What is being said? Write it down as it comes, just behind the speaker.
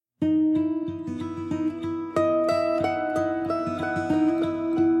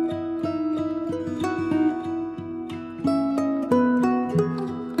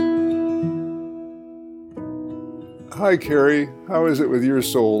Hi, Carrie. How is it with your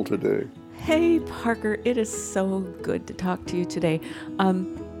soul today? Hey, Parker, it is so good to talk to you today.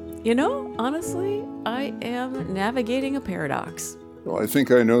 Honestly, I am navigating a paradox. Well, I think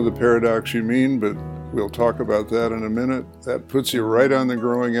I know the paradox you mean, but we'll talk about that in a minute. That puts you right on the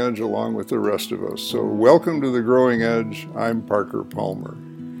growing edge along with the rest of us. So welcome to the growing edge. I'm Parker Palmer.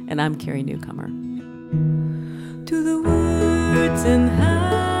 And I'm Carrie Newcomer. To the words and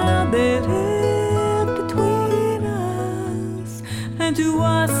how they live between us, and to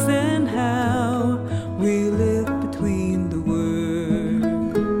us and how we live between the words.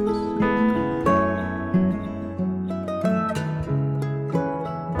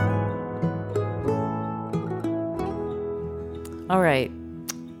 All right.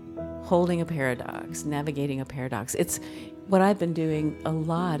 Holding a paradox, navigating a paradox. It's what I've been doing a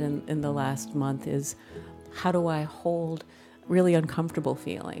lot in the last month is how do I hold really uncomfortable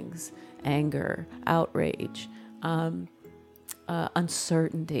feelings, anger, outrage,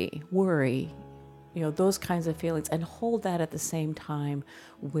 uncertainty, worry, those kinds of feelings, and hold that at the same time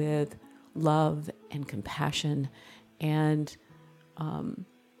with love and compassion and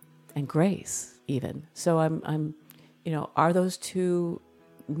grace even. So I'm are those two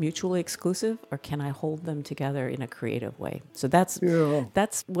mutually exclusive, or can I hold them together in a creative way? So that's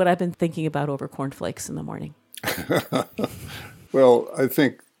what I've been thinking about over cornflakes in the morning. Well, I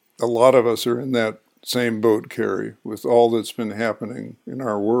think a lot of us are in that same boat, Carrie, with all that's been happening in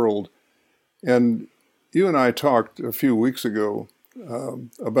our world. And you and I talked a few weeks ago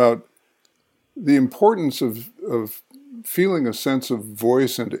about the importance of feeling a sense of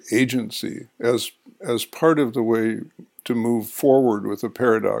voice and agency as part of the way to move forward with a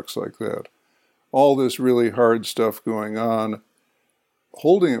paradox like that. All this really hard stuff going on,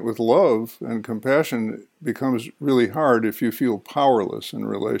 holding it with love and compassion becomes really hard if you feel powerless in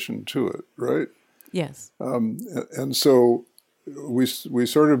relation to it, right? Yes. And so we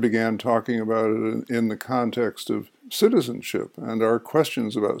sort of began talking about it in the context of citizenship and our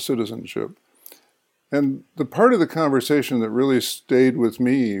questions about citizenship. And the part of the conversation that really stayed with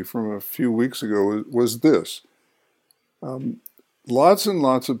me from a few weeks ago was this. Lots and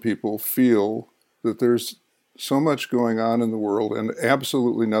lots of people feel that there's so much going on in the world and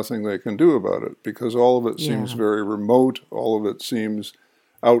absolutely nothing they can do about it because all of it seems very remote. All of it seems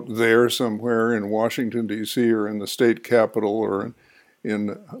out there somewhere in Washington, D.C. or in the state capitol or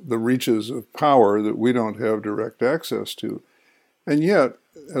in the reaches of power that we don't have direct access to. And yet,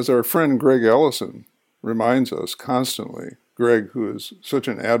 as our friend Greg Ellison reminds us constantly, Greg, who is such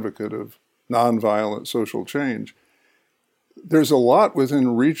an advocate of nonviolent social change, there's a lot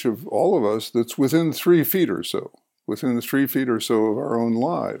within reach of all of us that's within 3 feet or so, within the 3 feet or so of our own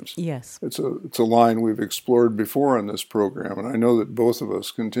lives. Yes. It's a line we've explored before on this program, and I know that both of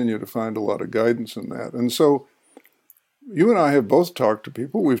us continue to find a lot of guidance in that. And so you and I have both talked to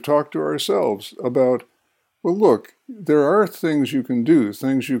people, we've talked to ourselves about, well, look, there are things you can do,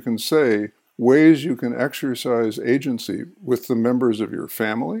 things you can say, ways you can exercise agency with the members of your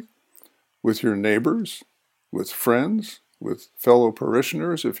family, with your neighbors, with friends, with fellow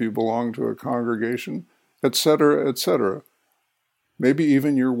parishioners if you belong to a congregation, etc., etc. Maybe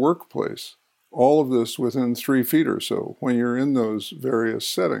even your workplace. All of this within 3 feet or so when you're in those various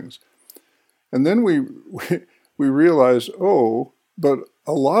settings. And then we realize, but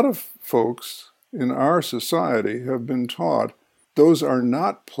a lot of folks in our society have been taught those are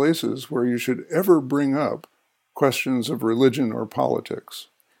not places where you should ever bring up questions of religion or politics,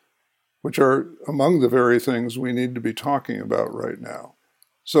 which are among the very things we need to be talking about right now.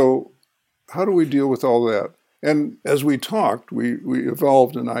 So how do we deal with all that? And as we talked, we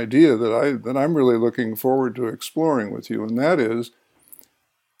evolved an idea that I'm really looking forward to exploring with you, and that is,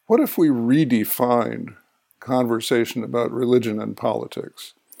 what if we redefined conversation about religion and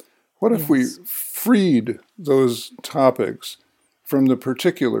politics? What if we freed those topics from the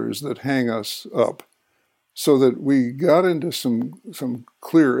particulars that hang us up so that we got into some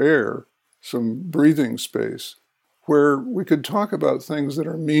clear air, some breathing space, where we could talk about things that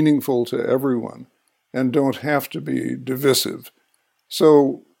are meaningful to everyone and don't have to be divisive.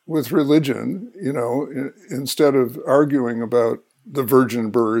 So with religion, instead of arguing about the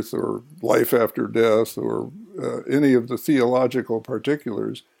virgin birth or life after death or any of the theological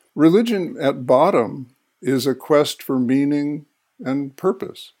particulars, religion at bottom is a quest for meaning and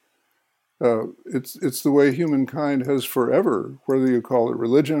purpose. It's the way humankind has forever, whether you call it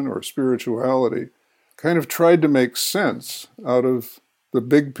religion or spirituality, kind of tried to make sense out of the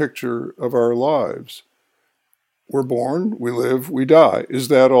big picture of our lives. We're born, we live, we die. Is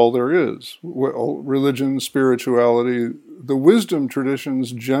that all there is? Well, religion, spirituality, the wisdom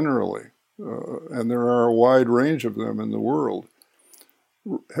traditions generally, and there are a wide range of them in the world,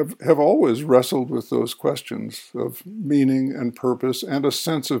 have always wrestled with those questions of meaning and purpose and a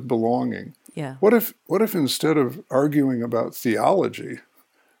sense of belonging. Yeah. What if instead of arguing about theology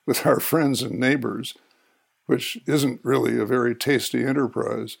with our friends and neighbors, which isn't really a very tasty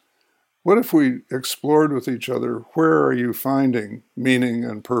enterprise, what if we explored with each other, where are you finding meaning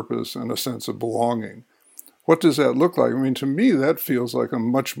and purpose and a sense of belonging? What does that look like? I mean, to me, that feels like a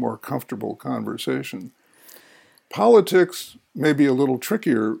much more comfortable conversation. Politics may be a little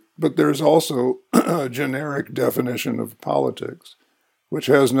trickier, but there's also a generic definition of politics, which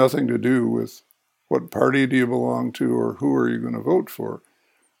has nothing to do with what party do you belong to or who are you going to vote for.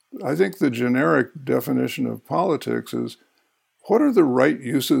 I think the generic definition of politics is, what are the right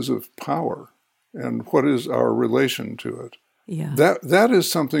uses of power and what is our relation to it? Yeah. That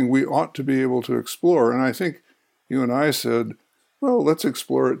is something we ought to be able to explore. And I think you and I said, well, let's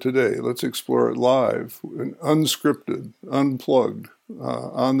explore it today. Let's explore it live, unscripted, unplugged,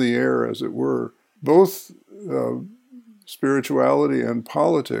 on the air, as it were. Both spirituality and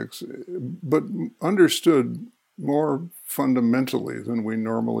politics, but understood more fundamentally than we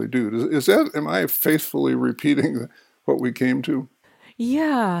normally do. Am I faithfully repeating what we came to?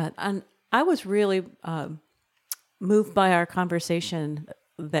 Yeah. And I was really moved by our conversation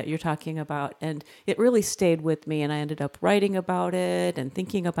that you're talking about, and it really stayed with me, and I ended up writing about it and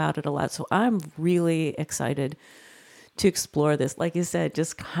thinking about it a lot. So I'm really excited to explore this. Like you said,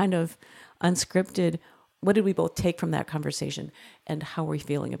 just kind of unscripted. What did we both take from that conversation, and how are we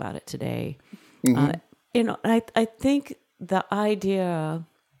feeling about it today? Mm-hmm. I think the idea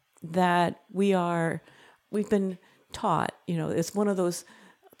that we've been taught, it's one of those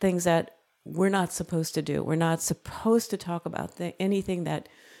things that we're not supposed to do. We're not supposed to talk about anything that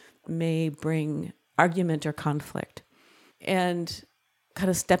may bring argument or conflict, and kind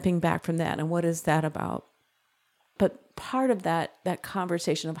of stepping back from that. And what is that about? But part of that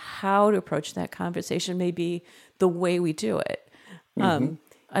conversation of how to approach that conversation may be the way we do it. Mm-hmm.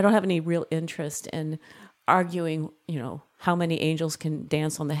 I don't have any real interest in arguing, how many angels can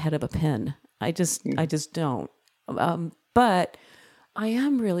dance on the head of a pin. I just don't. But I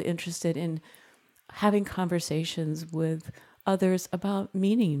am really interested in having conversations with others about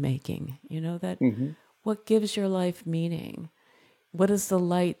meaning making, that what gives your life meaning? What is the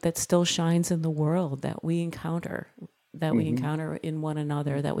light that still shines in the world that we encounter, we encounter in one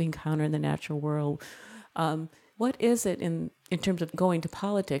another, that we encounter in the natural world? What is it in terms of going to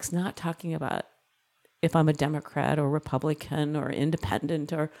politics, not talking about if I'm a Democrat or Republican or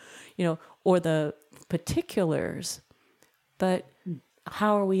independent or the particulars, but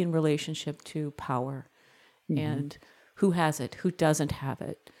how are we in relationship to power, and who has it, who doesn't have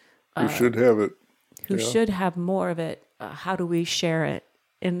it, who should have it, who should have more of it? How do we share it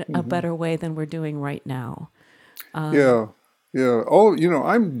in a better way than we're doing right now? Yeah.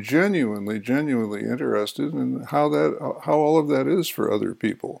 I'm genuinely interested in how all of that is for other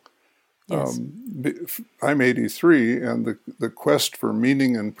people. Yes. I'm 83, and the quest for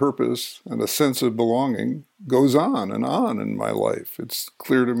meaning and purpose and a sense of belonging goes on in my life. It's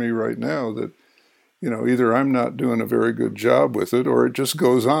clear to me right now that, either I'm not doing a very good job with it, or it just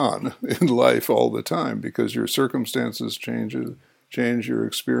goes on in life all the time, because your circumstances change, your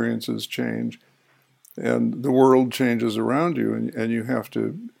experiences change, and the world changes around you, and you have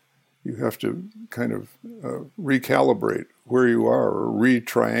to kind of recalibrate where you are, or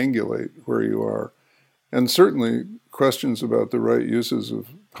re-triangulate where you are. And certainly questions about the right uses of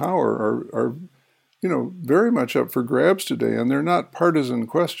power are very much up for grabs today, and they're not partisan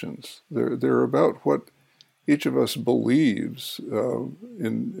questions. They're about what each of us believes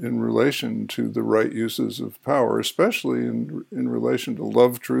in relation to the right uses of power, especially in relation to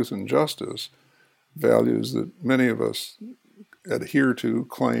love, truth, and justice, values that many of us adhere to,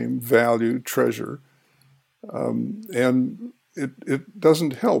 claim, value, treasure. And it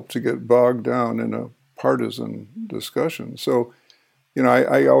doesn't help to get bogged down in a partisan discussion. So,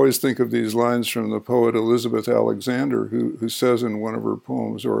 I always think of these lines from the poet Elizabeth Alexander, who says in one of her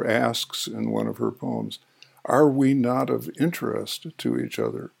poems, or asks in one of her poems, "Are we not of interest to each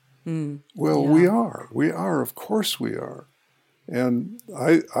other?" Well, yeah. We are. We are. Of course we are. And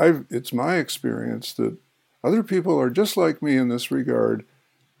it's my experience that other people are just like me in this regard.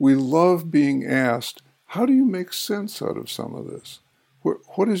 We love being asked, how do you make sense out of some of this?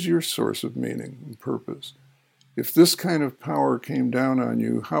 What is your source of meaning and purpose? If this kind of power came down on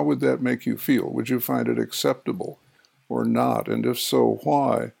you, how would that make you feel? Would you find it acceptable or not? And if so,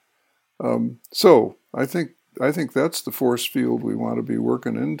 why? So I think that's the force field we want to be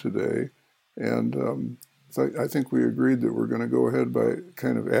working in today. And I think we agreed that we're going to go ahead by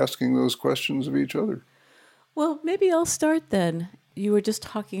kind of asking those questions of each other. Well, maybe I'll start then. You were just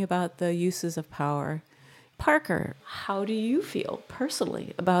talking about the uses of power. Parker, how do you feel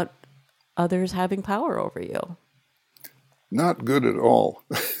personally about others having power over you? Not good at all.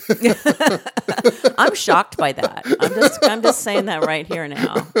 I'm shocked by that. I'm just saying that right here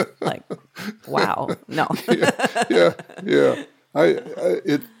now. Like, wow, no. Yeah.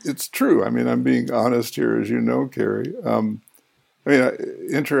 It's true. I mean, I'm being honest here, as you know, Carrie.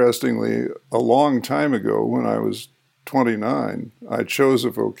 Interestingly, a long time ago, when I was 29, I chose a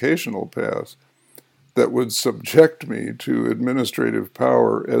vocational path that would subject me to administrative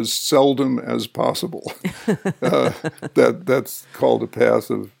power as seldom as possible. That's called a path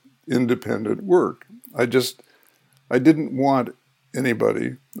of independent work. I didn't want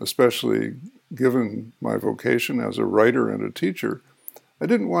anybody, especially given my vocation as a writer and a teacher, I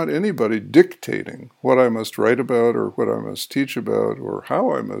didn't want anybody dictating what I must write about or what I must teach about or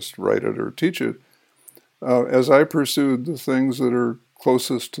how I must write it or teach it as I pursued the things that are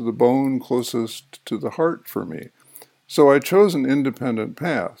closest to the bone, closest to the heart for me. So I chose an independent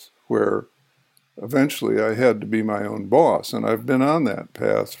path where eventually I had to be my own boss, and I've been on that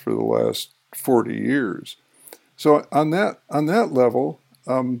path for the last 40 years. So on that level,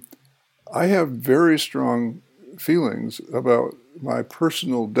 I have very strong feelings about my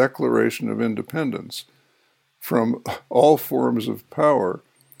personal declaration of independence from all forms of power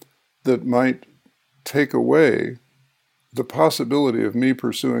that might take away the possibility of me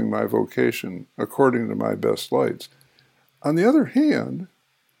pursuing my vocation according to my best lights. On the other hand,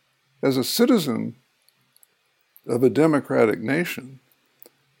 as a citizen of a democratic nation,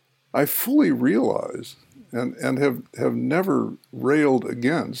 I fully realize and have never railed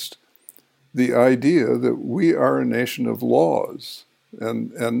against the idea that we are a nation of laws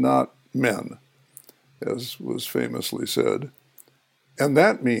and not men, as was famously said. And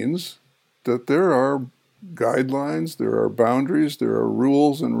that means that there are guidelines, there are boundaries, there are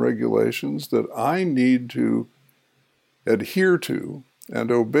rules and regulations that I need to adhere to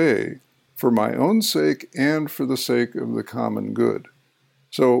and obey for my own sake and for the sake of the common good.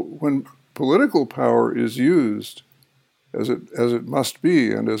 So when political power is used as it must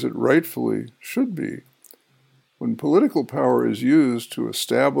be and as it rightfully should be, when political power is used to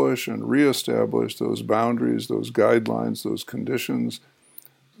establish and reestablish those boundaries, those guidelines, those conditions,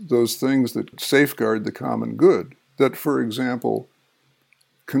 those things that safeguard the common good, that, for example,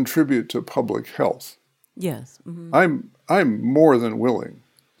 contribute to public health. Yes. Mm-hmm. I'm more than willing,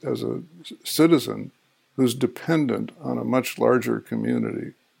 as a citizen who's dependent on a much larger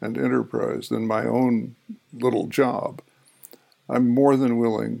community and enterprise than my own little job, I'm more than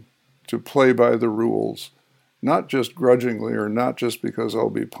willing to play by the rules, not just grudgingly or not just because I'll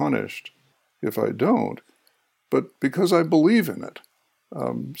be punished if I don't, but because I believe in it.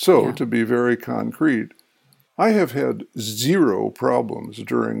 To be very concrete, I have had zero problems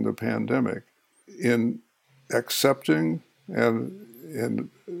during the pandemic in accepting and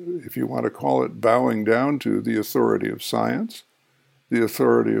if you want to call it, bowing down to the authority of science, the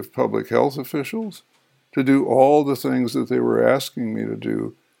authority of public health officials, to do all the things that they were asking me to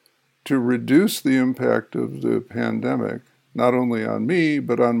do to reduce the impact of the pandemic, not only on me,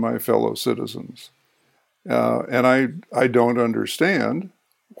 but on my fellow citizens. And I don't understand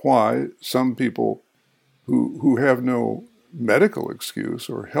why some people who have no medical excuse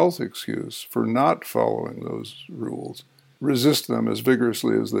or health excuse for not following those rules resist them as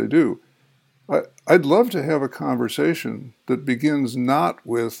vigorously as they do. I'd love to have a conversation that begins not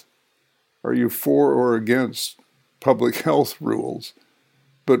with, are you for or against public health rules,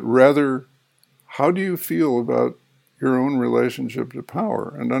 but rather, how do you feel about your own relationship to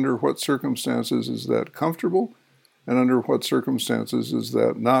power, and under what circumstances is that comfortable, and under what circumstances is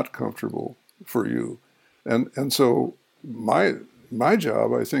that not comfortable for you? And so my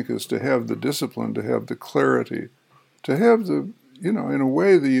job, I think, is to have the discipline, to have the clarity, to have the, in a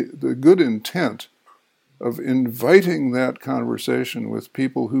way, the good intent of inviting that conversation with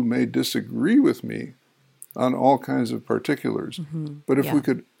people who may disagree with me on all kinds of particulars. Mm-hmm. But if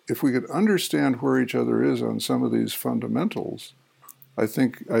we could understand where each other is on some of these fundamentals, I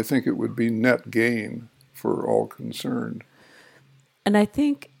think it would be net gain for all concerned. And I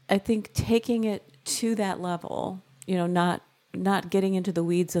think taking it to that level, not getting into the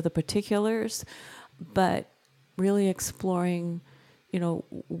weeds of the particulars, but really exploring,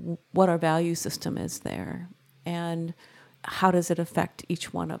 what our value system is there and how does it affect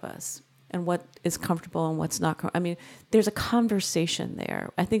each one of us and what is comfortable and what's not. There's a conversation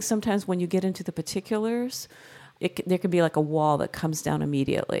there. I think sometimes when you get into the particulars, there can be like a wall that comes down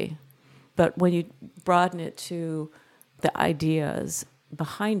immediately. But when you broaden it to the ideas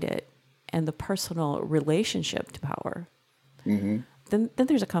behind it and the personal relationship to power, then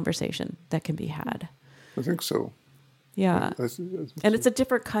there's a conversation that can be had. I think so. Yeah. I think And so. it's a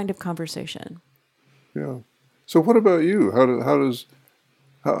different kind of conversation. Yeah. So what about you? How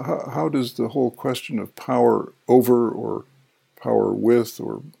does the whole question of power over or power with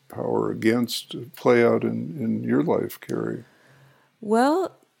or power against play out in your life, Carrie?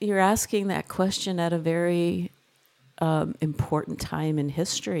 Well, you're asking that question at a very important time in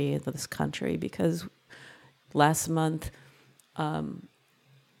history of this country, because last month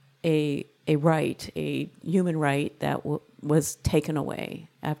a human right that was taken away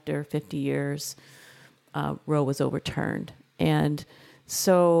after 50 years, Roe was overturned. And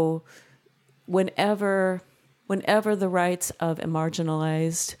so whenever the rights of a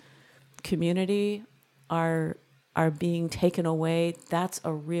marginalized community are being taken away, that's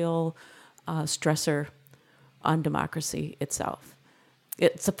a real stressor on democracy itself.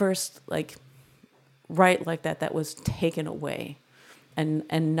 It's the first right like that was taken away,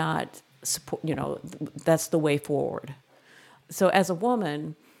 and not support. That's the way forward. So as a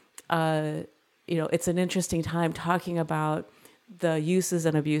woman, it's an interesting time talking about the uses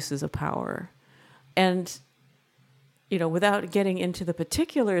and abuses of power, and without getting into the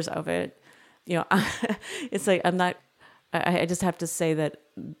particulars of it, it's like I'm not. I just have to say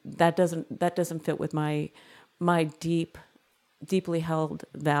that doesn't fit with my deeply held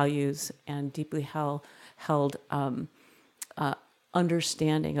values and deeply held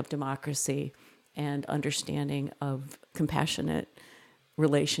understanding of democracy and understanding of compassionate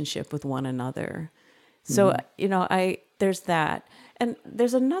relationship with one another. So there's that, and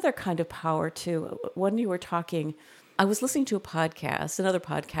there's another kind of power too. When you were talking, I was listening to another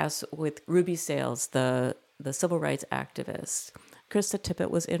podcast with Ruby Sales, the civil rights activist. Krista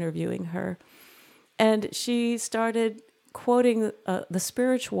Tippett was interviewing her, and she started quoting the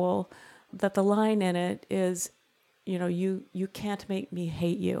spiritual, that the line in it is, you can't make me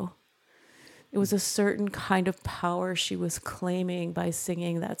hate you. It was a certain kind of power she was claiming by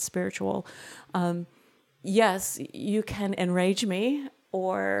singing that spiritual. Yes, you can enrage me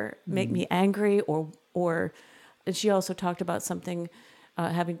or make me angry, or and she also talked about something,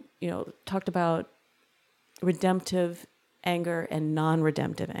 talked about redemptive anger and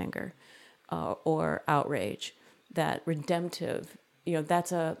non-redemptive anger, or outrage. That redemptive,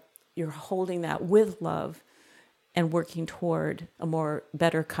 you're holding that with love and working toward a more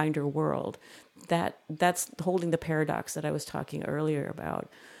better, kinder world. That's holding the paradox that I was talking earlier about.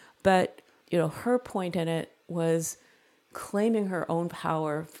 But, her point in it was claiming her own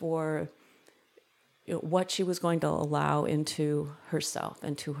power for what she was going to allow into herself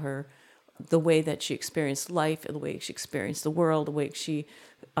and to her, the way that she experienced life, the way she experienced the world, the way she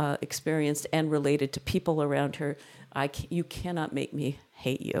experienced and related to people around her. You cannot make me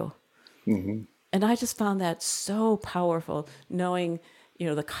hate you. Mm-hmm. And I just found that so powerful, knowing,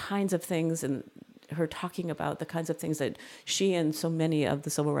 the kinds of things, and her talking about the kinds of things that she and so many of the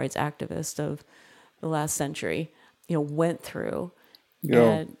civil rights activists of the last century, went through. Yeah.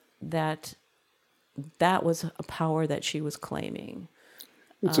 And that was a power that she was claiming.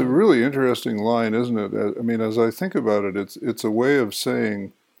 It's a really interesting line, isn't it? I mean, as I think about it, it's a way of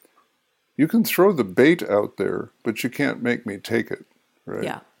saying, you can throw the bait out there, but you can't make me take it, right?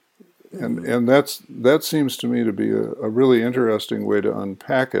 Yeah. And that seems to me to be a really interesting way to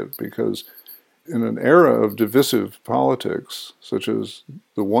unpack it, because in an era of divisive politics, such as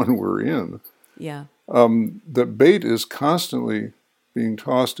the one we're in, Yeah. the bait is constantly being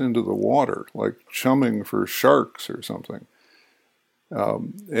tossed into the water, like chumming for sharks or something.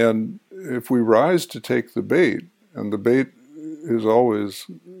 And if we rise to take the bait, and the bait is always,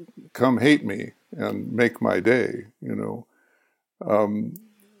 come hate me and make my day,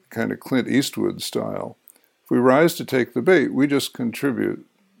 kind of Clint Eastwood style. If we rise to take the bait, we just contribute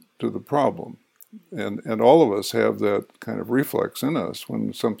to the problem. And all of us have that kind of reflex in us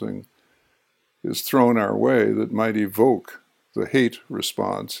when something is thrown our way that might evoke the hate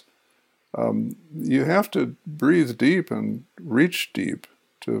response. You have to breathe deep and reach deep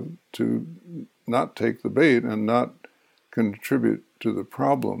to not take the bait and not contribute to the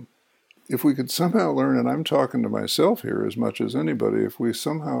problem. If we could somehow learn, and I'm talking to myself here as much as anybody, if we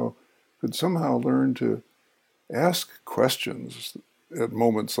could somehow learn to ask questions at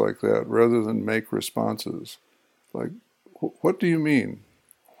moments like that rather than make responses. Like, what do you mean?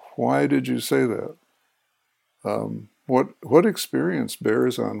 Why did you say that? What experience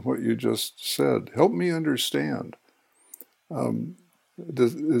bears on what you just said? Help me understand.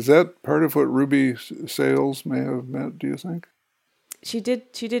 Is that part of what Ruby Sales may have meant, do you think? she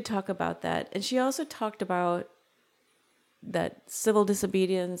did talk about that. And she also talked about that civil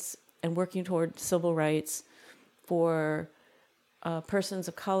disobedience and working toward civil rights for persons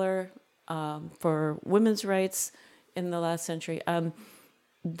of color, for women's rights in the last century,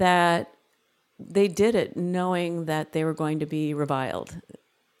 that they did it knowing that they were going to be reviled.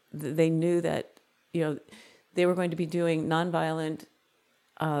 They knew that, they were going to be doing nonviolent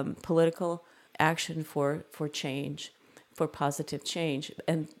political action for change, for positive change,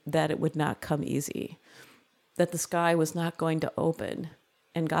 and that it would not come easy, that the sky was not going to open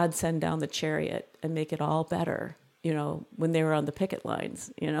and God send down the chariot and make it all better, when they were on the picket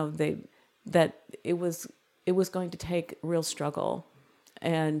lines, that it was going to take real struggle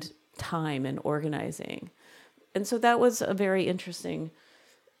and time and organizing. And so that was a very interesting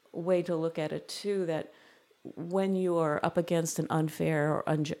way to look at it too, that when you are up against an unfair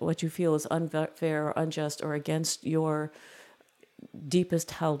or what you feel is unfair or unjust or against your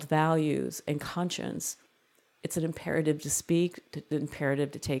deepest held values and conscience, it's an imperative to speak, an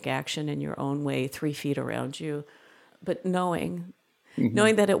imperative to take action in your own way, 3 feet around you, but knowing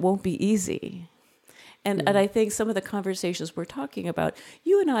that it won't be easy. And I think some of the conversations we're talking about,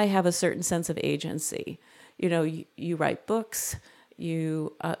 you and I have a certain sense of agency. You write books,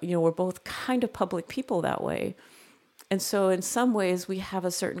 we're both kind of public people that way. And so in some ways we have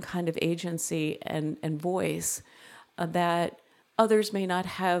a certain kind of agency and voice that others may not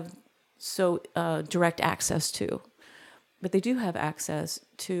have so direct access to, but they do have access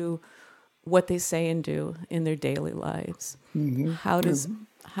to what they say and do in their daily lives. Mm-hmm. How does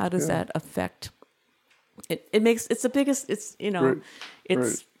that affect? It's the biggest. It's Right.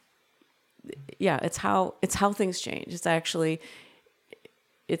 it's right. Yeah. It's how things change. It's actually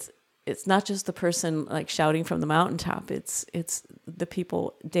it's not just the person like shouting from the mountaintop. It's the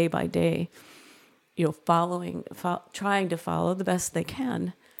people day by day, trying to follow the best they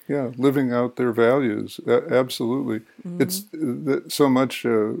can. Yeah, living out their values. Absolutely. Mm-hmm. It's so much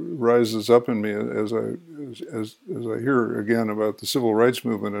rises up in me as I hear again about the civil rights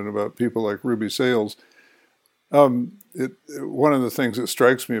movement and about people like Ruby Sales. One of the things that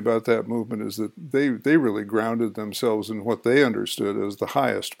strikes me about that movement is that they really grounded themselves in what they understood as the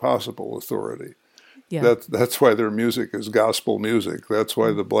highest possible authority. Yeah. That's why their music is gospel music. That's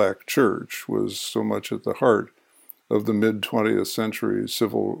why the Black church was so much at the heart of the mid-20th century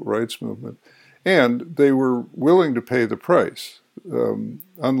civil rights movement. And they were willing to pay the price.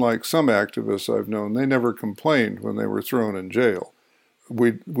 Unlike some activists I've known, they never complained when they were thrown in jail.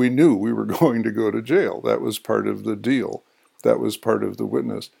 We knew we were going to go to jail. That was part of the deal. That was part of the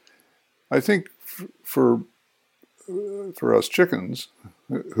witness. I think for us chickens,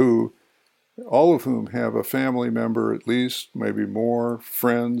 who all of whom have a family member at least, maybe more,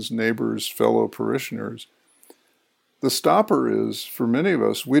 friends, neighbors, fellow parishioners, the stopper is, for many of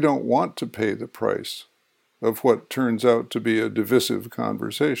us, we don't want to pay the price of what turns out to be a divisive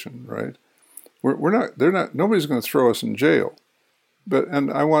conversation, right? Nobody's going to throw us in jail.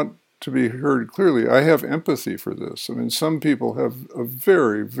 And I want to be heard clearly. I have empathy for this. I mean, some people have a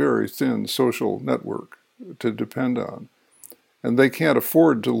very, very thin social network to depend on, and they can't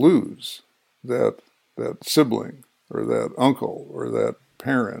afford to lose that sibling or that uncle or that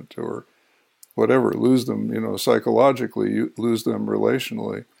parent or whatever, lose them, psychologically, lose them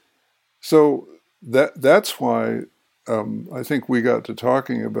relationally. So that's why I think we got to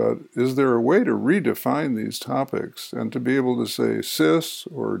talking about, is there a way to redefine these topics and to be able to say sis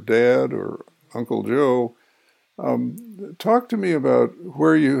or dad or Uncle Joe? Talk to me about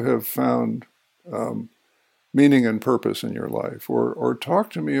where you have found meaning and purpose in your life, or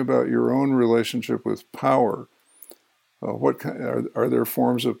talk to me about your own relationship with power. Are there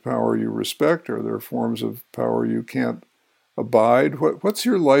forms of power you respect? Are there forms of power you can't abide? What's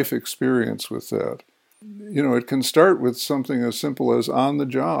your life experience with that? It can start with something as simple as on the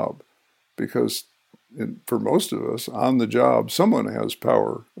job, because for most of us, on the job, someone has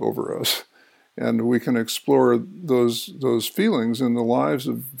power over us, and we can explore those feelings in the lives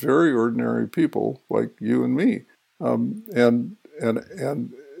of very ordinary people like you and me, and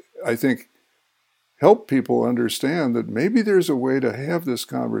I think help people understand that maybe there's a way to have this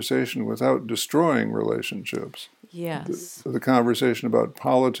conversation without destroying relationships. Yes. The conversation about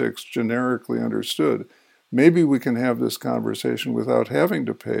politics generically understood. Maybe we can have this conversation without having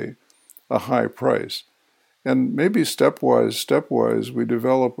to pay a high price. And maybe stepwise, we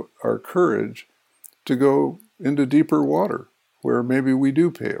develop our courage to go into deeper water, where maybe we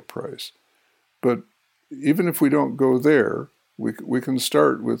do pay a price. But even if we don't go there, we can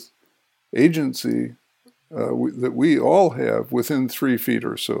start with agency that we all have within 3 feet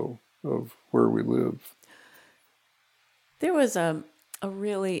or so of where we live. There was a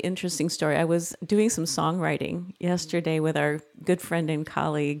really interesting story. I was doing some songwriting yesterday with our good friend and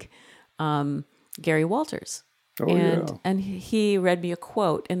colleague, Gary Walters. Oh, yeah. And he read me a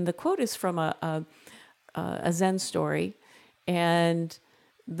quote, and the quote is from a Zen story. And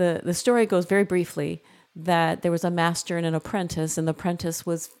the story goes very briefly that there was a master and an apprentice, and the apprentice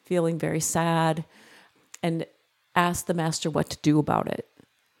was feeling very sad and asked the master what to do about it.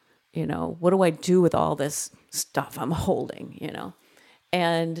 What do I do with all this stuff I'm holding,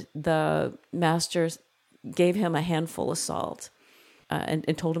 And the master gave him a handful of salt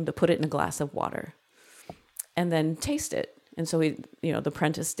and told him to put it in a glass of water and then taste it. And so he, the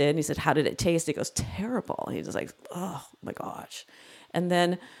apprentice did. And he said, "How did it taste?" He goes, "Terrible." He was like, "Oh my gosh." And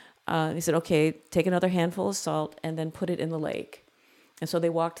then he said, "Okay, take another handful of salt and then put it in the lake." And so they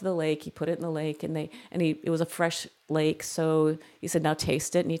walked to the lake. He put it in the lake, and it was a fresh lake. So he said, "Now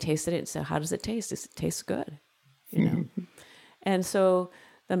taste it." And he tasted it and said, "How does it taste?" He said, "It tastes good." And so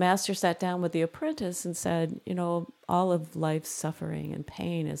the master sat down with the apprentice and said, all of life's suffering and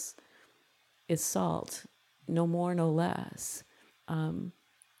pain is salt, no more, no less.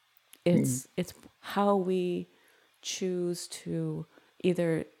 It's how we choose to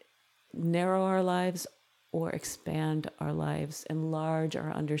either narrow our lives or expand our lives, enlarge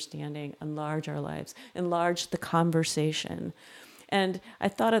our understanding, enlarge our lives, enlarge the conversation. And I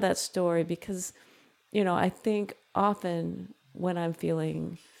thought of that story because, I think often when I'm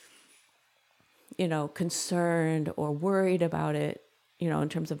feeling, concerned or worried about it, in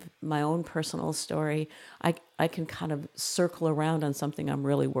terms of my own personal story, I can kind of circle around on something I'm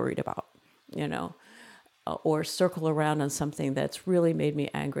really worried about, or circle around on something that's really made me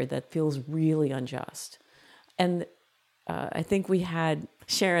angry, that feels really unjust. And I think we had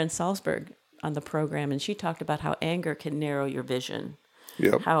Sharon Salzberg on the program, and she talked about how anger can narrow your vision.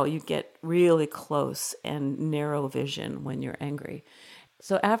 Yep. How you get really close and narrow vision when you're angry.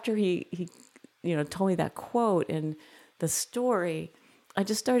 So after he told me that quote and the story, I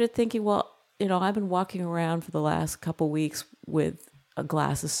just started thinking, well, I've been walking around for the last couple weeks with a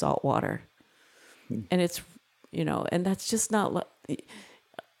glass of salt water. And it's, and that's just not,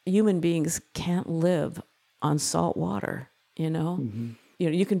 human beings can't live on salt water,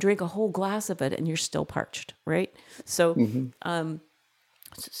 you can drink a whole glass of it and you're still parched, right? So,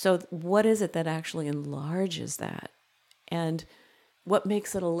 so what is it that actually enlarges that? And what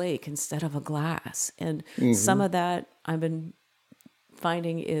makes it a lake instead of a glass? And some of that I've been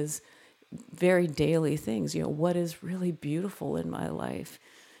finding is very daily things. What is really beautiful in my life?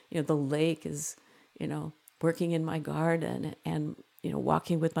 The lake is, working in my garden and,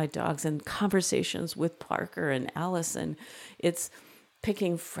 walking with my dogs and conversations with Parker and Allison. It's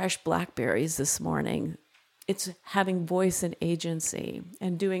picking fresh blackberries this morning. It's having voice and agency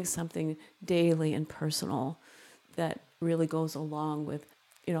and doing something daily and personal that really goes along with,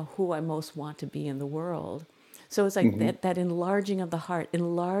 who I most want to be in the world. So it's like that enlarging of the heart,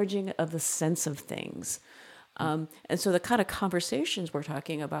 enlarging of the sense of things. And so the kind of conversations we're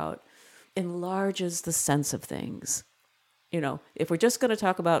talking about enlarges the sense of things. If we're just going to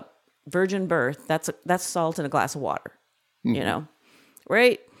talk about virgin birth, that's salt in a glass of water,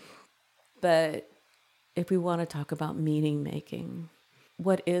 right? But if we want to talk about meaning making,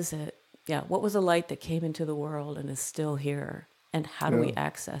 what is it? Yeah, what was the light that came into the world and is still here? And how do we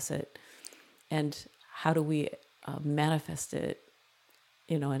access it? And how do we manifest it,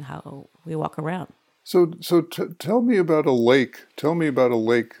 and how we walk around? So tell me about a lake. Tell me about a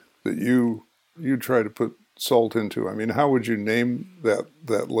lake that you try to put salt into. I mean, how would you name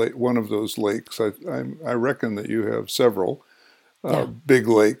that lake? One of those lakes. I reckon that you have several big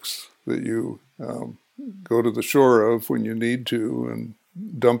lakes that you go to the shore of when you need to and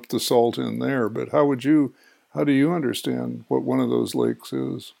dump the salt in there. But how do you understand what one of those lakes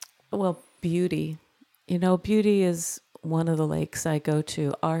is? Well, beauty. Beauty is one of the lakes I go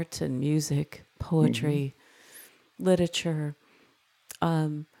to. Art and music, poetry, literature.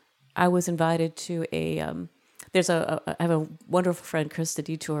 I was invited to I have a wonderful friend, Krista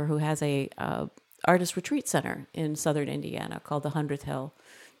Detour, who has a artist retreat center in southern Indiana called the 100th Hill.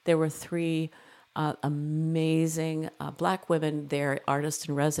 There were 3 amazing Black women there, artists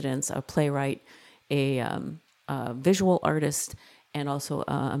in residence, a playwright, a visual artist, and also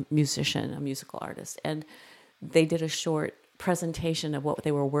a musician, a musical artist. And they did a short presentation of what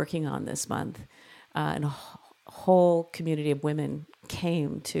they were working on this month. And a whole community of women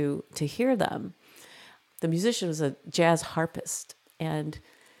came to hear them. The musician was a jazz harpist and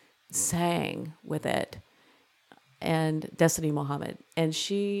sang with it, and Destiny Mohammed. And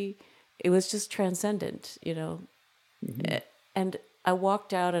it was just transcendent, And I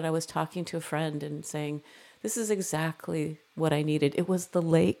walked out and I was talking to a friend and saying, this is exactly what I needed. It was the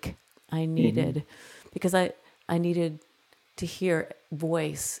lake I needed because I needed to hear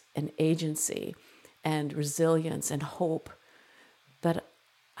voice and agency and resilience and hope. But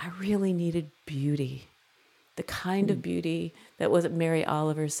I really needed beauty, the kind of beauty that was what Mary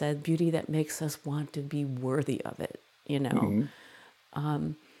Oliver said, beauty that makes us want to be worthy of it, you know.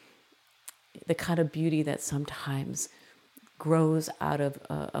 The kind of beauty that sometimes grows out of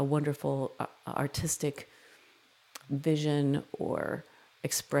a wonderful artistic vision or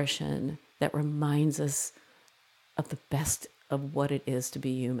expression that reminds us of the best of what it is to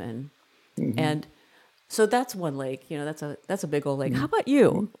be human. And so that's one lake, you know, that's a big old lake. How about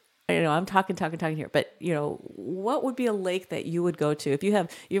you? You know, I'm talking here, but you know, what would be a lake that you would go to if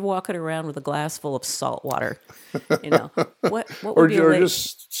you're walking around with a glass full of salt water? You know, what would be a lake? Or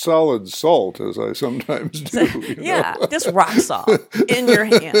just solid salt, as I sometimes do. Yeah, just rock salt in your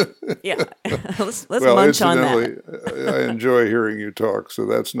hand. Yeah, let's munch on that. I enjoy hearing you talk, so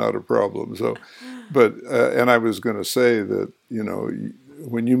that's not a problem. So, but and I was going to say that, you know,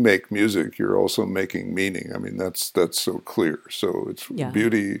 when you make music, you're also making meaning. I mean, that's so clear. So it's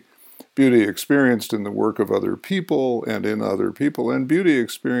beauty experienced in the work of other people and in other people, and beauty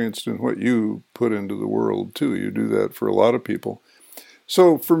experienced in what you put into the world too. You do that for a lot of people.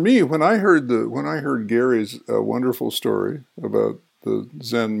 So for me, when I heard Gary's wonderful story about the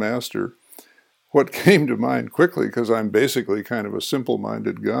Zen master, what came to mind quickly, because I'm basically kind of a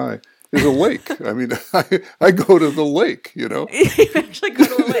simple-minded guy, is a lake. I mean, I go to the lake, you know. You actually go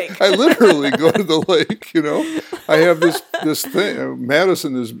to the lake. I literally go to the lake, you know. I have this thing.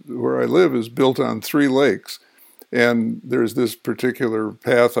 Madison is where I live is built on 3 lakes, and there's this particular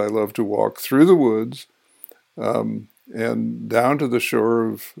path I love to walk through the woods, and down to the shore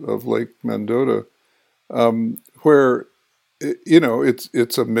of Lake Mendota, where, you know,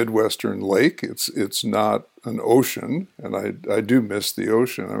 it's a Midwestern lake. It's not an ocean, and I do miss the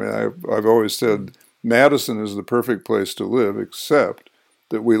ocean. I mean, I've always said Madison is the perfect place to live, except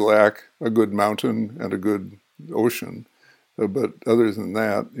that we lack a good mountain and a good ocean. But other than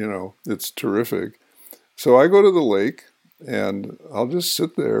that, you know, it's terrific. So I go to the lake, and I'll just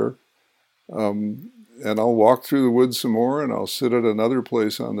sit there, and I'll walk through the woods some more, and I'll sit at another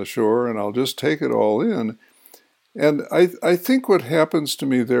place on the shore, and I'll just take it all in. And I think what happens to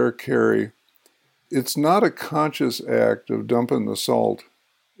me there, Carrie, it's not a conscious act of dumping the salt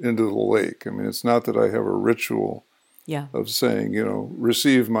into the lake. I mean, it's not that I have a ritual of saying, you know,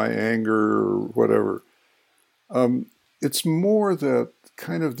 receive my anger or whatever. It's more that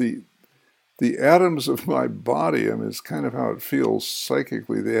kind of the atoms of my body, I mean, it's kind of how it feels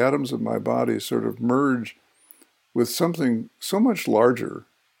psychically. The atoms of my body sort of merge with something so much larger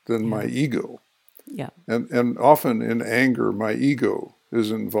than my ego. Yeah. And often in anger, my ego is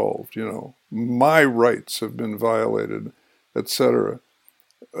involved, you know. My rights have been violated, etc.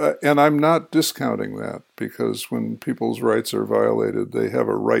 And I'm not discounting that, because when people's rights are violated, they have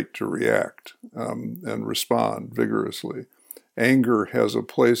a right to react and respond vigorously. Anger has a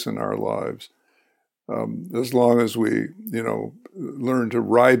place in our lives, as long as we, you know, learn to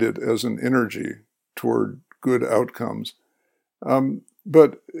ride it as an energy toward good outcomes.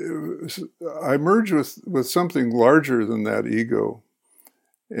 But I merge with something larger than that ego,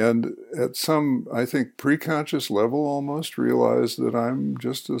 and at some, I think, preconscious level almost realize that I'm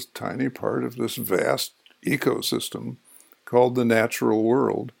just a tiny part of this vast ecosystem called the natural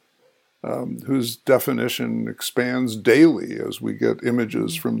world, whose definition expands daily as we get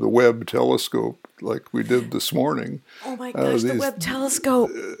images from the Webb telescope, like we did this morning. Oh my gosh, the Webb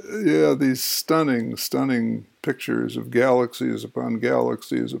telescope! These stunning, stunning pictures of galaxies upon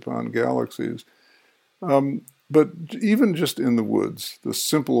galaxies upon galaxies. But even just in the woods, the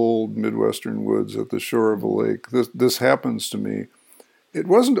simple old Midwestern woods at the shore of a lake, this happens to me. It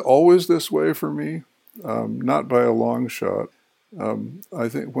wasn't always this way for me, not by a long shot. I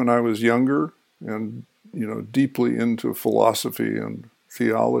think when I was younger and, you know, deeply into philosophy and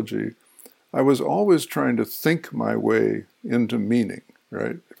theology, I was always trying to think my way into meaning,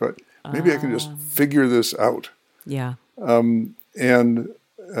 right? Maybe I can just figure this out. Yeah.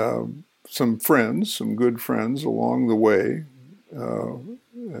 Some good friends along the way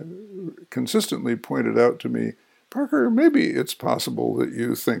consistently pointed out to me, Parker, maybe it's possible that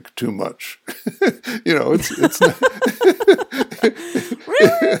you think too much. You know, it's not,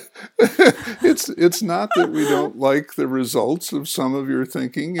 really? It's not that we don't like the results of some of your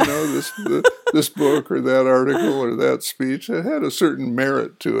thinking. You know, this book or that article or that speech, it had a certain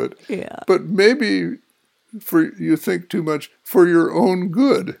merit to it. Yeah. But maybe you think too much for your own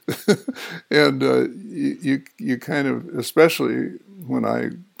good. And you kind of, especially when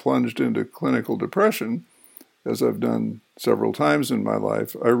I plunged into clinical depression, as I've done several times in my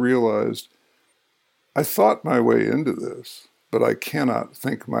life, I realized I thought my way into this, but I cannot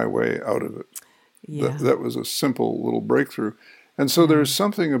think my way out of it. Yeah. That was a simple little breakthrough. And so there's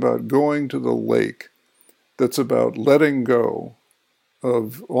something about going to the lake that's about letting go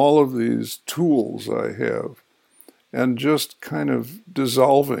of all of these tools I have and just kind of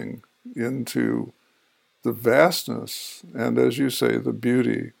dissolving into the vastness and, as you say, the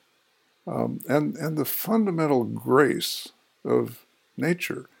beauty and the fundamental grace of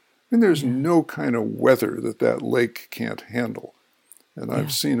nature. I mean, there's no kind of weather that lake can't handle. And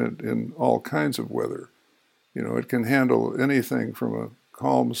I've seen it in all kinds of weather. You know, it can handle anything from a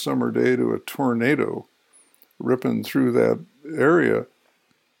calm summer day to a tornado ripping through that area.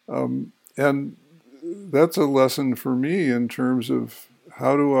 And that's a lesson for me in terms of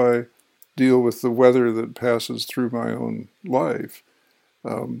how do I deal with the weather that passes through my own life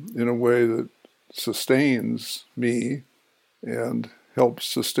in a way that sustains me and helps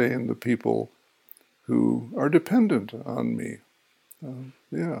sustain the people who are dependent on me.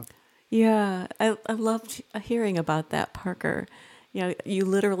 Yeah, I loved hearing about that, Parker. You know, you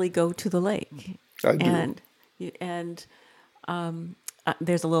literally go to the lake. I do. And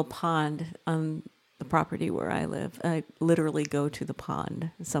there's a little pond on the property where I live. I literally go to the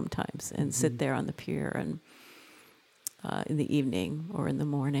pond sometimes and sit there on the pier and in the evening or in the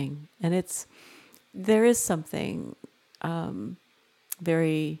morning. And there is something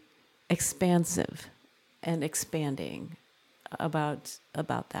very expansive and expanding about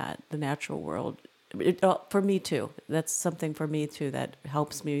that, the natural world. For me too. That's something for me too that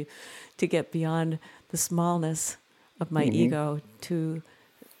helps me to get beyond the smallness of my ego to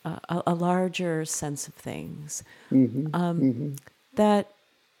a larger sense of things. That,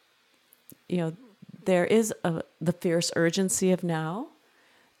 you know, there is the fierce urgency of now,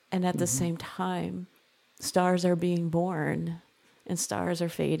 and at the same time, stars are being born and stars are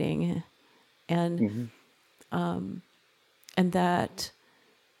fading, and and that,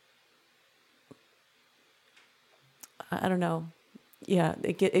 I don't know,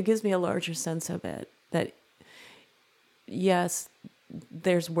 it gives me a larger sense of it, that yes,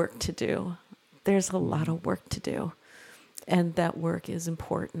 there's work to do. There's a lot of work to do, and that work is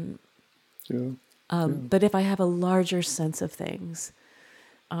important. But if I have a larger sense of things,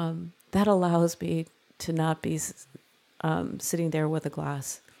 that allows me to not be sitting there with a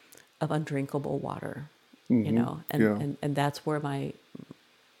glass of undrinkable water, you know, and that's where my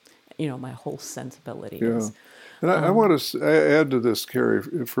whole sensibility is. And I want to add to this,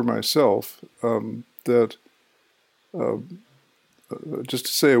 Carrie, for myself, that just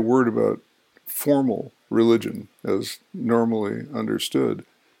to say a word about formal religion as normally understood,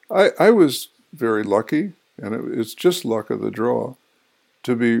 I was very lucky, and it's just luck of the draw,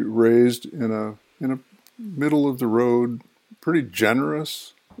 to be raised in a middle of the road, pretty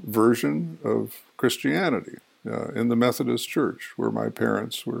generous version of Christianity in the Methodist Church, where my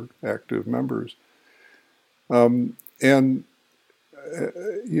parents were active members. And I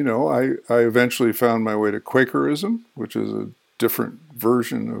eventually found my way to Quakerism, which is a different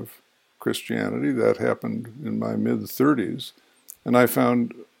version of Christianity. That happened in my mid-30s. And I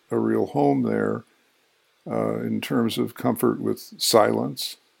found a real home there in terms of comfort with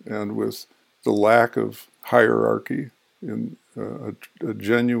silence and with the lack of hierarchy, in a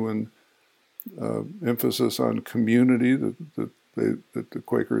genuine emphasis on community that the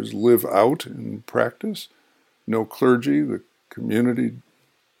Quakers live out in practice. No clergy, the community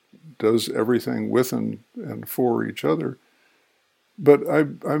does everything with and for each other. But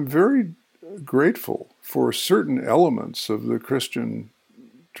I'm very grateful for certain elements of the Christian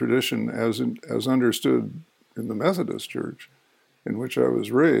tradition as understood in the Methodist Church, in which I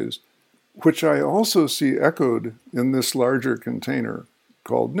was raised, which I also see echoed in this larger container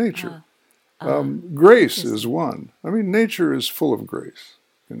called nature. Grace is one. I mean, nature is full of grace.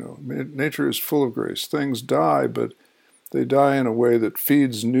 You know, nature is full of grace. Things die, but they die in a way that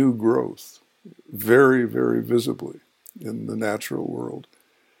feeds new growth very, very visibly in the natural world.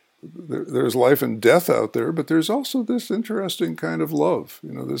 There's life and death out there, but there's also this interesting kind of love,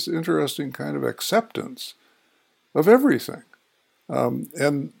 this interesting kind of acceptance of everything.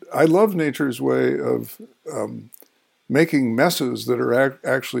 And I love nature's way of making messes that are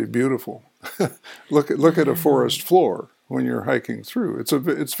actually beautiful. Look at a forest floor when you're hiking through.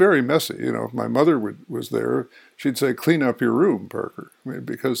 It's very messy. If my mother was there, she'd say, "Clean up your room, Parker,"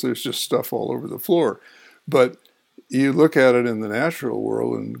 because there's just stuff all over the floor. But you look at it in the natural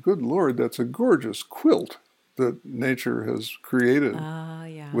world, and good Lord, that's a gorgeous quilt that nature has created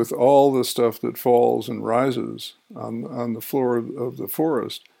with all the stuff that falls and rises on the floor of the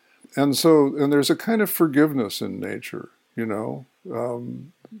forest. and there's a kind of forgiveness in nature,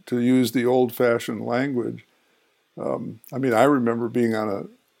 to use the old-fashioned language. I remember being on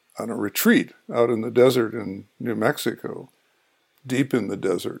a retreat out in the desert in New Mexico, deep in the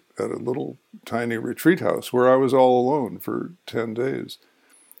desert, at a little tiny retreat house where I was all alone for 10 days.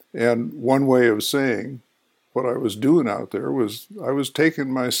 And one way of saying what I was doing out there was I was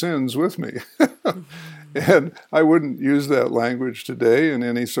taking my sins with me. And I wouldn't use that language today in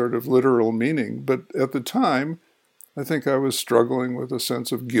any sort of literal meaning, but at the time, I think I was struggling with a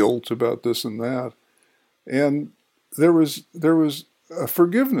sense of guilt about this and that. And there was a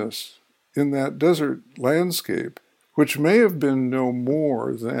forgiveness in that desert landscape, which may have been no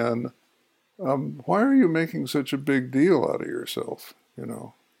more than, why are you making such a big deal out of yourself?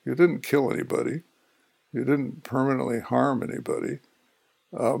 You didn't kill anybody. You didn't permanently harm anybody.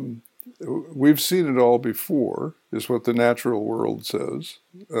 We've seen it all before, is what the natural world says.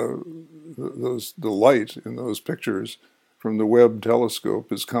 The light in those pictures from the Webb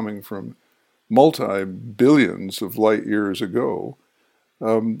telescope is coming from multi-billions of light years ago.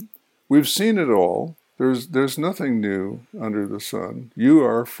 We've seen it all. There's nothing new under the sun. You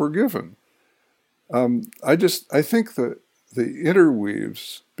are forgiven. I think that the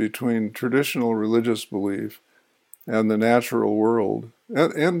interweaves between traditional religious belief and the natural world,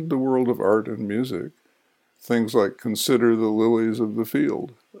 and the world of art and music, things like consider the lilies of the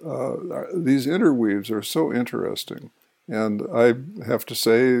field. These interweaves are so interesting. And I have to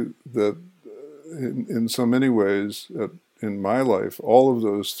say that in so many ways, in my life, all of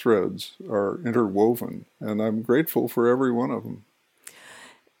those threads are interwoven, and I'm grateful for every one of them.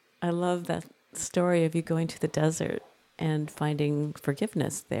 I love that story of you going to the desert and finding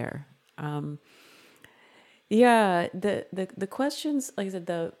forgiveness there. The questions, like I said,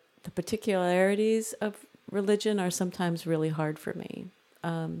 the particularities of religion are sometimes really hard for me,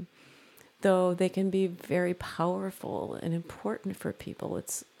 though they can be very powerful and important for people.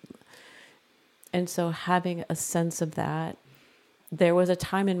 And so having a sense of that, there was a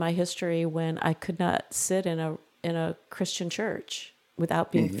time in my history when I could not sit in a Christian church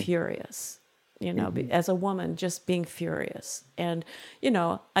without being furious. As a woman, just being furious. And,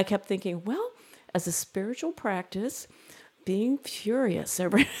 I kept thinking, well, as a spiritual practice, being furious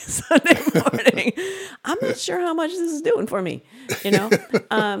every Sunday morning, I'm not sure how much this is doing for me,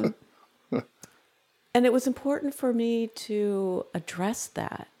 And it was important for me to address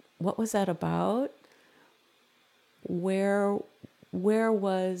that. What was that about? Where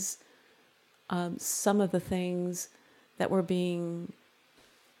was some of the things that were being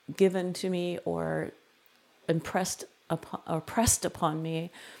given to me or pressed upon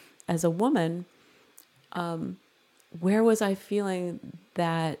me as a woman? Where was I feeling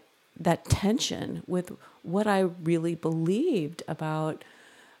that tension with what I really believed about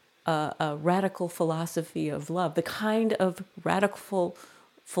a radical philosophy of love, the kind of radical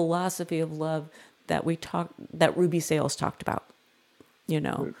philosophy of love that Ruby Sales talked about,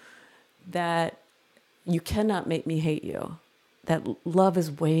 that you cannot make me hate you, that love is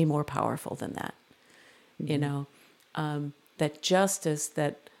way more powerful than that, that justice,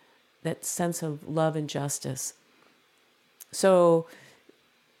 that sense of love and justice. So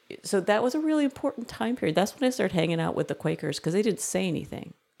that was a really important time period. That's when I started hanging out with the Quakers, because they didn't say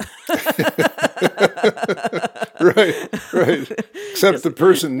anything. Right. Except the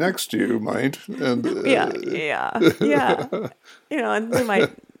person next to you might. And yeah. And they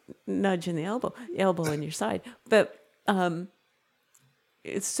might nudge in the elbow in your side. But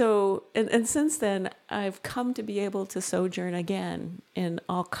so since then, I've come to be able to sojourn again in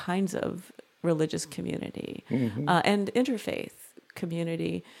all kinds of religious community and interfaith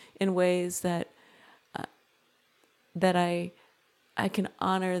community in ways that I can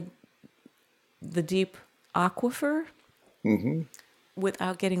honor the deep aquifer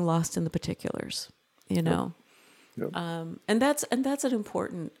without getting lost in the particulars, Yep. And that's an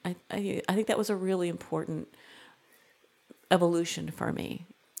important. I think that was a really important evolution for me,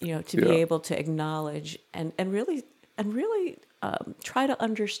 to be able to acknowledge and really try to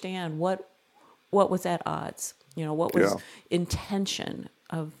understand what was at odds, what was intention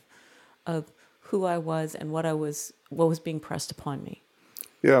of who I was and what was being pressed upon me.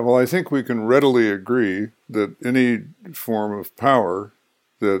 Yeah, well, I think we can readily agree that any form of power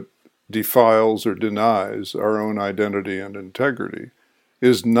that defiles or denies our own identity and integrity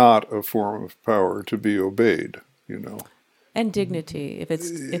is not a form of power to be obeyed, And dignity, if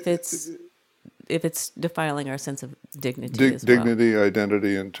it's defiling our sense of dignity as well. Dignity,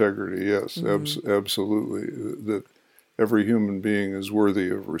 identity, integrity, yes, absolutely. That every human being is worthy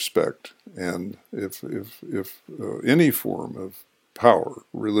of respect, and if any form of power,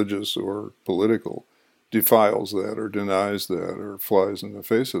 religious or political, defiles that or denies that or flies in the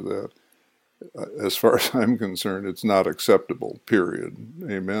face of that, as far as I'm concerned, it's not acceptable, period.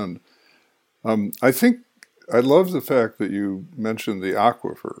 Amen. I love the fact that you mentioned the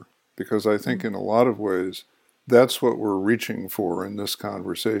aquifer, because I think in a lot of ways that's what we're reaching for in this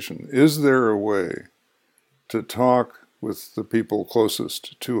conversation. Is there a way to talk with the people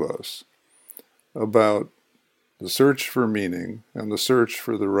closest to us about the search for meaning and the search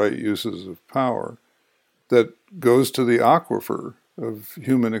for the right uses of power that goes to the aquifer of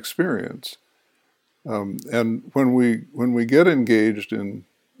human experience? And when we get engaged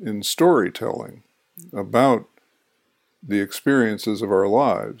in storytelling about the experiences of our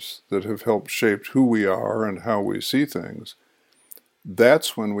lives that have helped shape who we are and how we see things,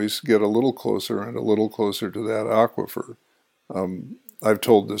 that's when we get a little closer and a little closer to that aquifer. I've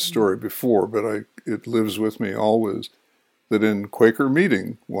told this story before, but it lives with me always, that in Quaker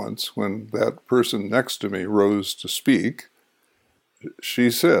meeting once, when that person next to me rose to speak,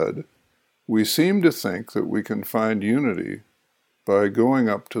 she said, "We seem to think that we can find unity by going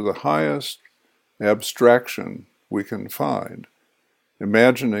up to the highest abstraction we can find,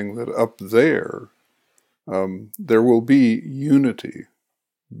 imagining that up there there will be unity,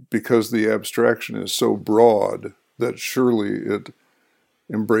 because the abstraction is so broad that surely it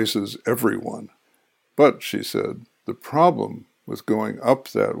embraces everyone. But," she said, "the problem with going up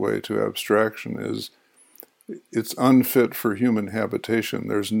that way to abstraction is it's unfit for human habitation.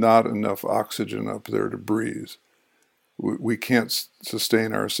 There's not enough oxygen up there to breathe. We can't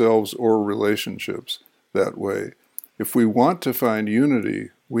sustain ourselves or relationships that way. If we want to find unity,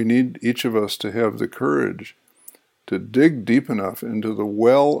 we need each of us to have the courage to dig deep enough into the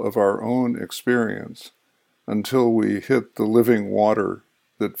well of our own experience until we hit the living water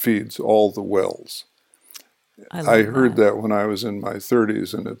that feeds all the wells." I heard that when I was in my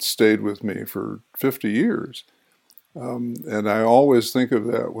 30s, and it stayed with me for 50 years. And I always think of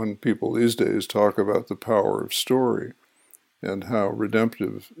that when people these days talk about the power of story and how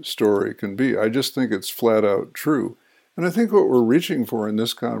redemptive story can be. I just think it's flat out true. And I think what we're reaching for in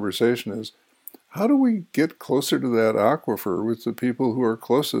this conversation is, how do we get closer to that aquifer with the people who are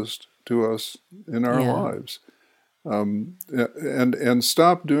closest to us in our lives? And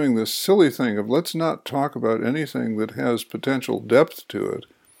stop doing this silly thing of, let's not talk about anything that has potential depth to it,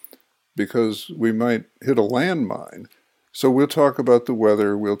 because we might hit a landmine. So we'll talk about the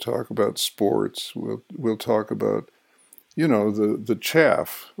weather, we'll talk about sports, we'll talk about, the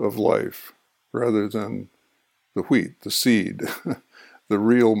chaff of life rather than the wheat, the seed, the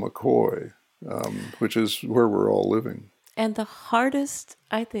real McCoy, which is where we're all living. And the hardest,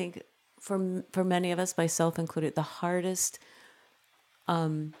 I think, for many of us, myself included, the hardest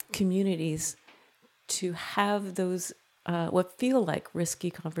communities to have those what feel like risky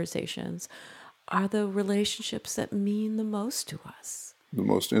conversations are the relationships that mean the most to us. The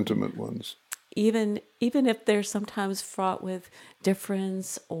most intimate ones. Even if they're sometimes fraught with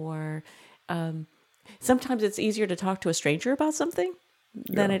difference, or sometimes it's easier to talk to a stranger about something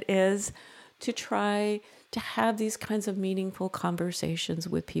than it is to try to have these kinds of meaningful conversations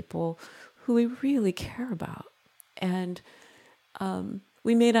with people who we really care about. And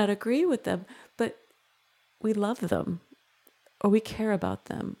we may not agree with them, but we love them, or we care about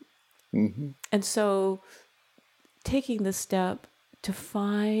them. Mm-hmm. And so taking the step to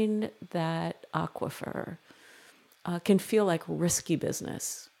find that aquifer can feel like risky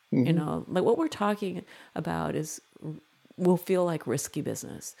business. Mm-hmm. Like what we're talking about will feel like risky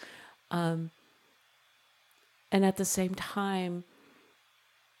business. And at the same time,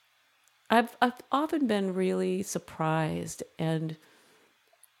 I've often been really surprised and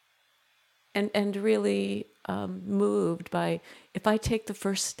really moved by, if I take the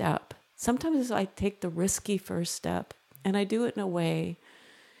first step. Sometimes I take the risky first step, and I do it in a way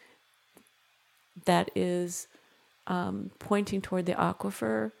that is pointing toward the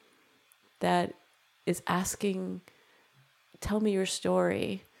aquifer, that is asking, tell me your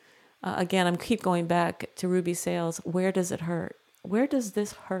story. Again, I'm keep going back to Ruby Sales. Where does it hurt? Where does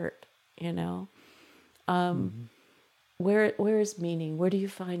this hurt? Where is meaning? Where do you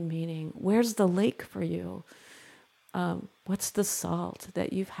find meaning? Where's the lake for you? What's the salt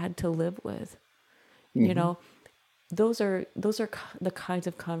that you've had to live with? Mm-hmm. Those are the kinds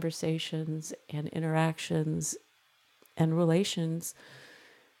of conversations and interactions and relations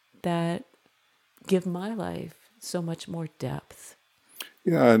that give my life so much more depth.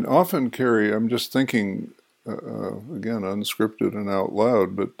 Yeah, and often, Carrie, I'm just thinking, again, unscripted and out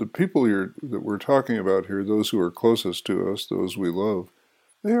loud, but the people that we're talking about here, those who are closest to us, those we love,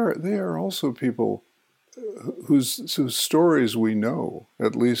 they are also people whose stories we know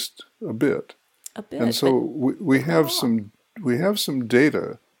at least a bit. A bit. And so we have some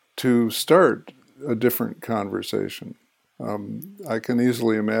data to start a different conversation. I can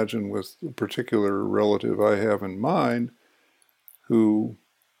easily imagine with a particular relative I have in mind who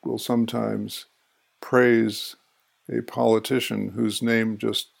will sometimes praise a politician whose name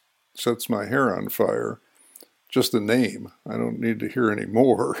just sets my hair on fire. Just the name. I don't need to hear any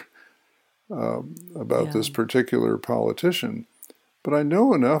more about this particular politician. But I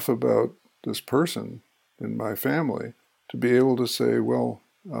know enough about this person in my family to be able to say, well,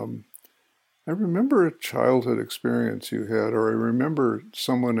 I remember a childhood experience you had, or I remember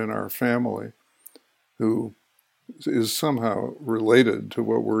someone in our family who is somehow related to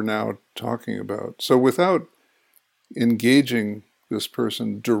what we're now talking about. So without engaging this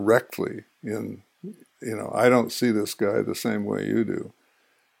person directly in, I don't see this guy the same way you do.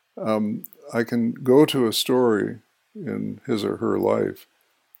 I can go to a story in his or her life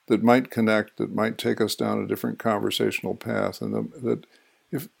that might connect, that might take us down a different conversational path, and that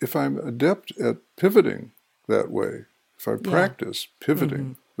if I'm adept at pivoting that way, if I practice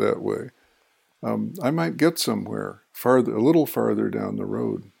pivoting that way, I might get somewhere a little farther down the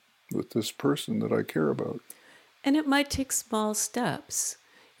road with this person that I care about. And it might take small steps,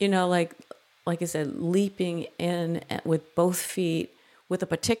 like I said, leaping in with both feet with a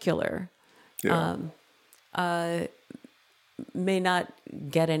particular may not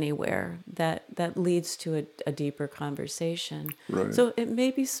get anywhere. That leads to a deeper conversation. Right. So it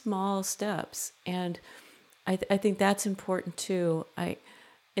may be small steps, and I think that's important too.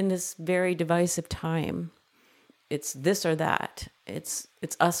 In this very divisive time, it's this or that. It's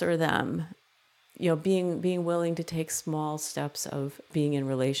us or them. Being willing to take small steps of being in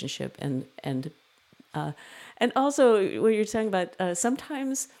relationship and also what you're talking about.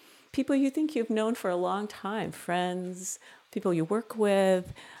 Sometimes people you think you've known for a long time, friends, people you work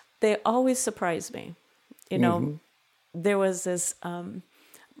with, they always surprise me. There was this.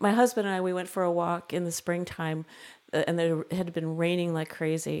 My husband and I, we went for a walk in the springtime, and it had been raining like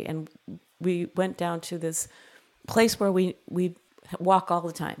crazy, and we went down to this place where we walk all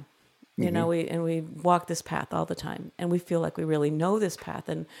the time. We walk this path all the time, and we feel like we really know this path.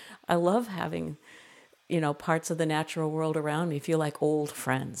 And I love having, parts of the natural world around me feel like old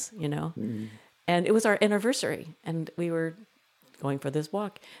friends, And it was our anniversary, and we were going for this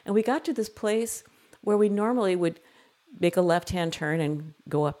walk, and we got to this place where we normally would make a left-hand turn and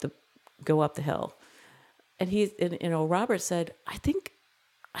go up the hill. And Robert said, I think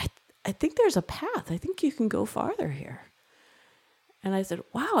there's a path. I think you can go farther here. And I said,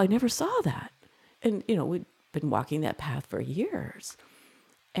 wow, I never saw that. And, we'd been walking that path for years.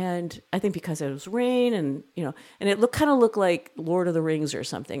 And I think because it was rain and it kind of looked like Lord of the Rings or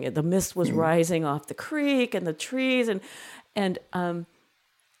something. The mist was rising off the creek and the trees. But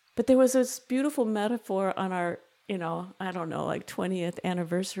there was this beautiful metaphor on our, I don't know, like 20th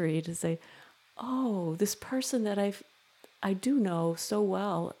anniversary to say, oh, this person that I do know so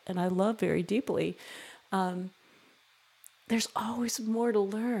well and I love very deeply, there's always more to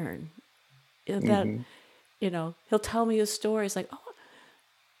learn. That, he'll tell me a story. It's like, oh,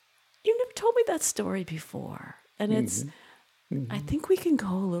 you never told me that story before. And it's, I think we can go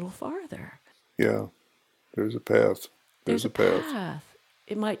a little farther. Yeah, there's a path. There's a path.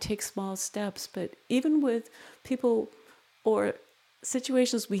 It might take small steps, but even with people or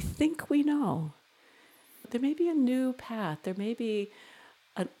situations we think we know, there may be a new path. There may be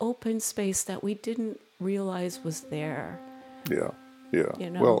an open space that we didn't realize was there. Yeah.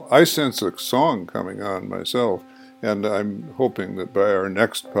 Well, I sense a song coming on myself, and I'm hoping that by our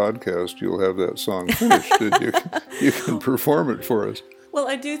next podcast you'll have that song finished and you can perform it for us. Well,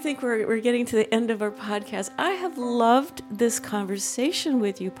 I do think we're getting to the end of our podcast. I have loved this conversation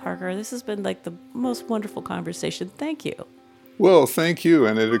with you, Parker. This has been like the most wonderful conversation. Thank you. Well, thank you.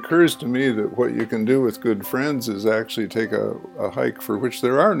 And it occurs to me that what you can do with good friends is actually take a hike for which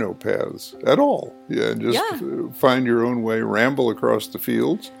there are no paths at all. And just find your own way, ramble across the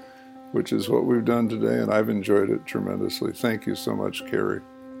fields, which is what we've done today. And I've enjoyed it tremendously. Thank you so much, Carrie.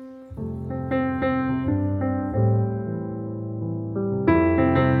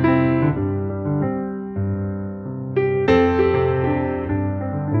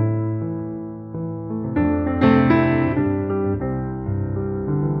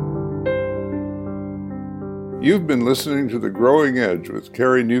 You've been listening to The Growing Edge with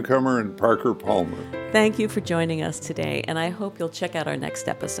Carrie Newcomer and Parker Palmer. Thank you for joining us today, and I hope you'll check out our next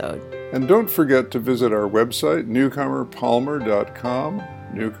episode. And don't forget to visit our website, newcomerpalmer.com,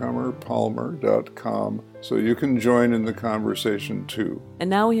 newcomerpalmer.com, so you can join in the conversation too. And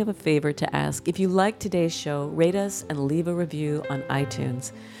now we have a favor to ask. If you like today's show, rate us and leave a review on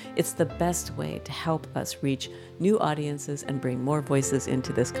iTunes. It's the best way to help us reach new audiences and bring more voices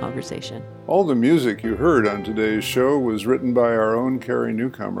into this conversation. All the music you heard on today's show was written by our own Carrie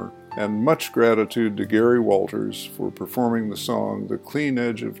Newcomer, and much gratitude to Gary Walters for performing the song The Clean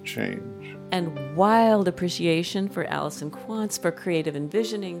Edge of Change. And wild appreciation for Alison Quantz for creative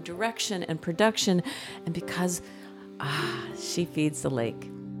envisioning, direction, and production, and because she feeds the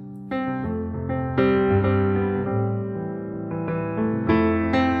lake.